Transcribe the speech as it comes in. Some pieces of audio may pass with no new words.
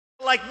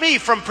like me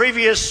from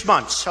previous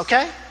months,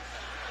 okay?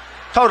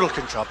 Total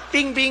control.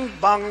 Bing, bing,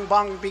 bong,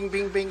 bong, bing,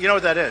 bing, bing. You know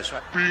what that is,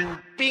 right? Bing,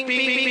 bing,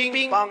 bing, bing,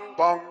 bing, bong,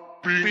 bong,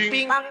 bing,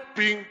 bing, bong,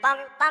 bing, bong,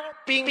 bong,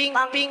 bing, bing,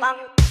 bong, bing, bong.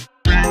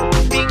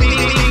 Bing, bing,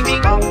 bing,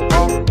 bing, bong,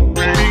 bong,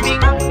 bing, bing,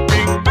 bong,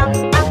 bing,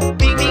 bong,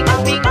 bing, bing,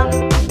 bong, bing, bong.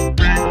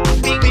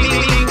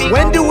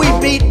 When do we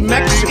beat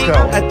Mexico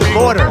at the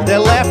border? They're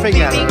laughing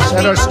at us,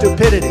 at our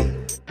stupidity.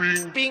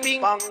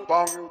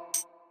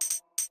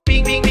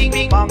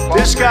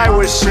 This guy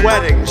was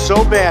sweating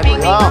so badly.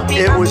 Oh,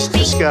 it was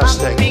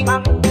disgusting.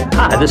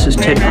 Hi, this is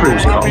Ted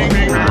Cruz calling.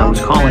 I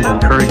was calling to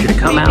encourage you to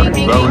come out and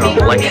vote on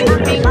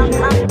election day.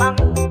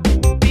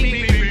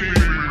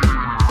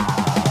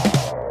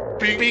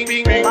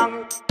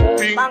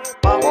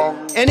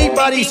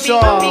 Anybody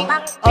saw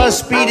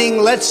us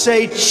beating, let's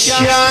say,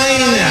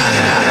 China?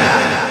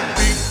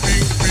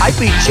 I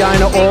beat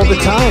China all the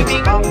time.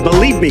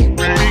 Believe me.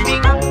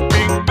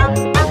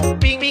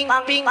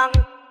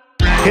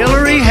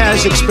 Hillary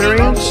has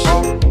experience,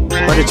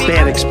 but it's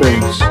bad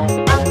experience.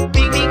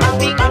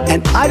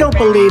 And I don't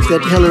believe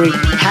that Hillary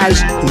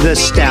has the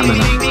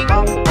stamina.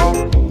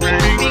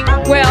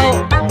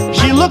 Well,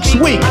 she looks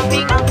weak,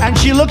 and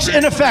she looks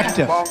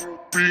ineffective.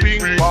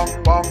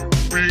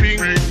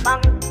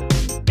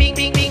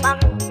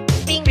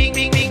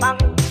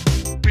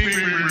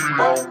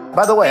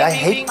 By the way, I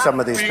hate some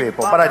of these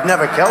people, but I'd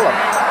never kill them.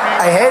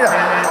 I hate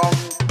them.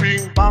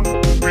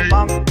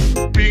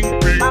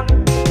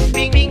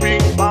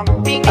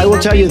 I will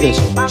tell you this.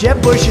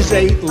 Jeb Bush is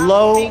a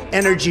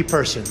low-energy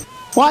person.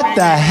 What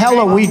the hell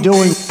are we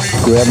doing?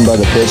 Grab him by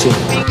the pussy.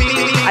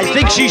 I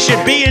think she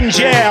should be in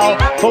jail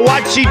for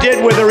what she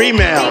did with her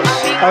emails,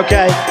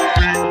 okay?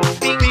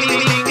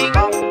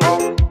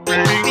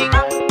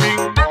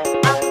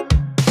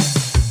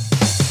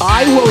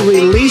 I will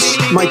release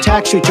my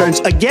tax returns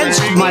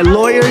against my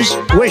lawyer's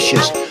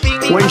wishes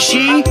when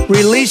she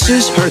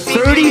releases her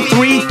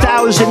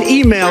 33,000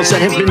 emails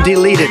that have been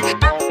deleted.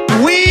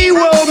 We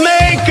will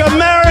make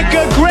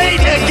America great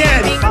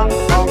again.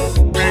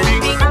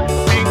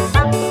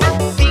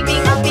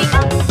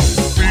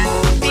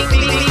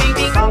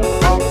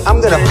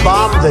 I'm gonna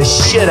bomb the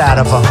shit out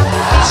of them.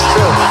 It's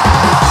true.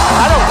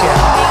 I don't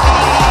care.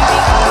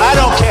 I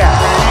don't care.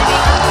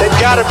 They've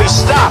got to be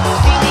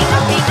stopped.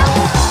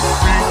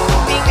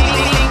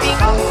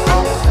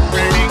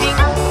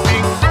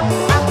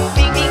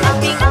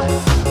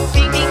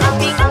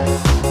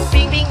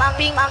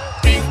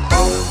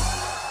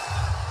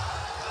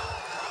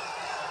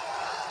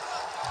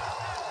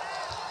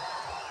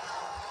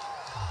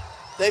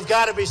 They've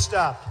got to be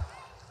stopped.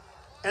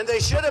 And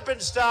they should have been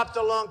stopped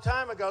a long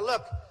time ago.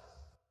 Look,